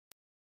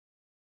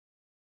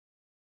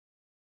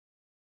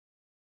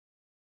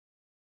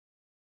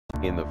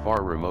In the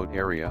far remote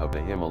area of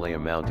the Himalaya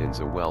mountains,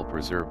 a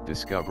well-preserved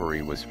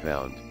discovery was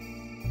found.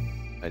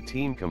 A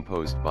team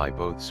composed by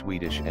both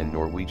Swedish and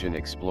Norwegian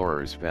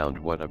explorers found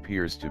what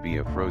appears to be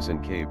a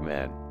frozen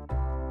caveman.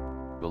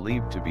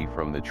 Believed to be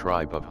from the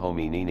tribe of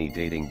Hominini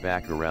dating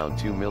back around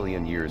 2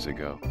 million years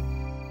ago.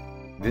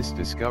 This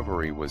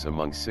discovery was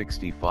among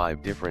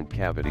 65 different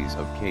cavities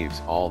of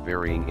caves, all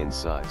varying in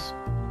size.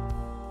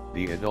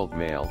 The adult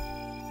male,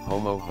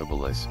 Homo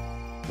habilis,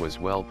 was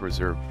well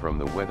preserved from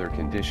the weather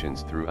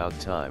conditions throughout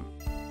time.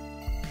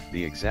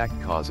 The exact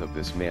cause of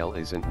this male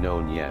isn't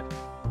known yet,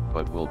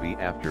 but will be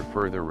after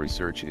further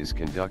research is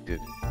conducted.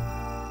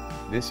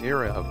 This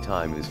era of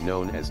time is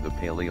known as the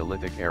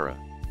Paleolithic era.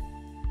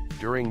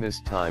 During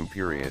this time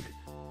period,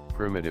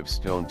 primitive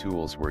stone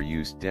tools were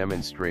used,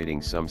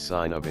 demonstrating some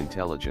sign of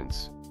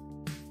intelligence.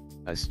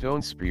 A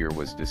stone spear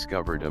was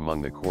discovered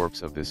among the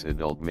corpse of this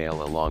adult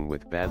male along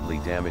with badly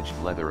damaged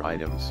leather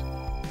items.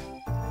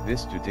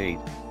 This to date,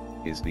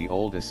 is the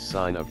oldest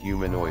sign of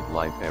humanoid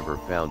life ever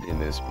found in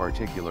this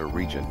particular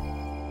region.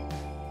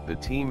 The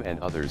team and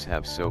others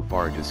have so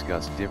far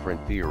discussed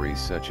different theories,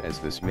 such as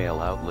this male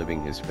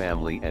outliving his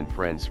family and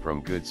friends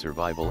from good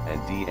survival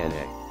and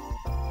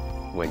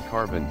DNA. When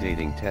carbon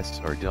dating tests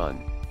are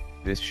done,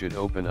 this should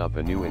open up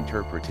a new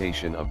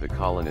interpretation of the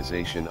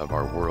colonization of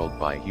our world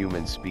by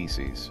human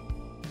species.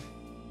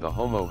 The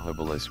Homo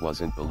habilis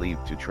wasn't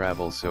believed to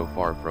travel so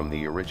far from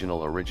the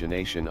original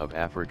origination of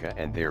Africa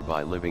and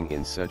thereby living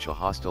in such a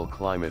hostile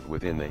climate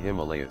within the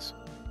Himalayas.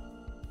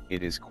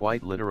 It is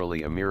quite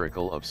literally a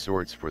miracle of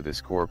sorts for this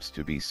corpse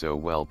to be so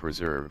well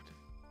preserved.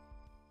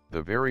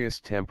 The various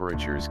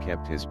temperatures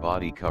kept his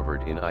body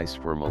covered in ice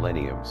for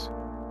millenniums.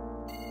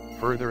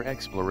 Further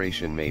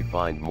exploration may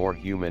find more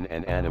human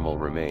and animal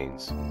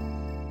remains.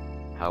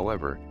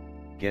 However,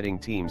 getting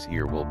teams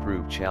here will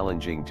prove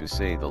challenging to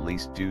say the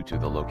least due to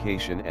the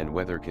location and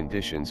weather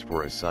conditions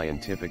for a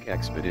scientific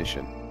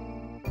expedition.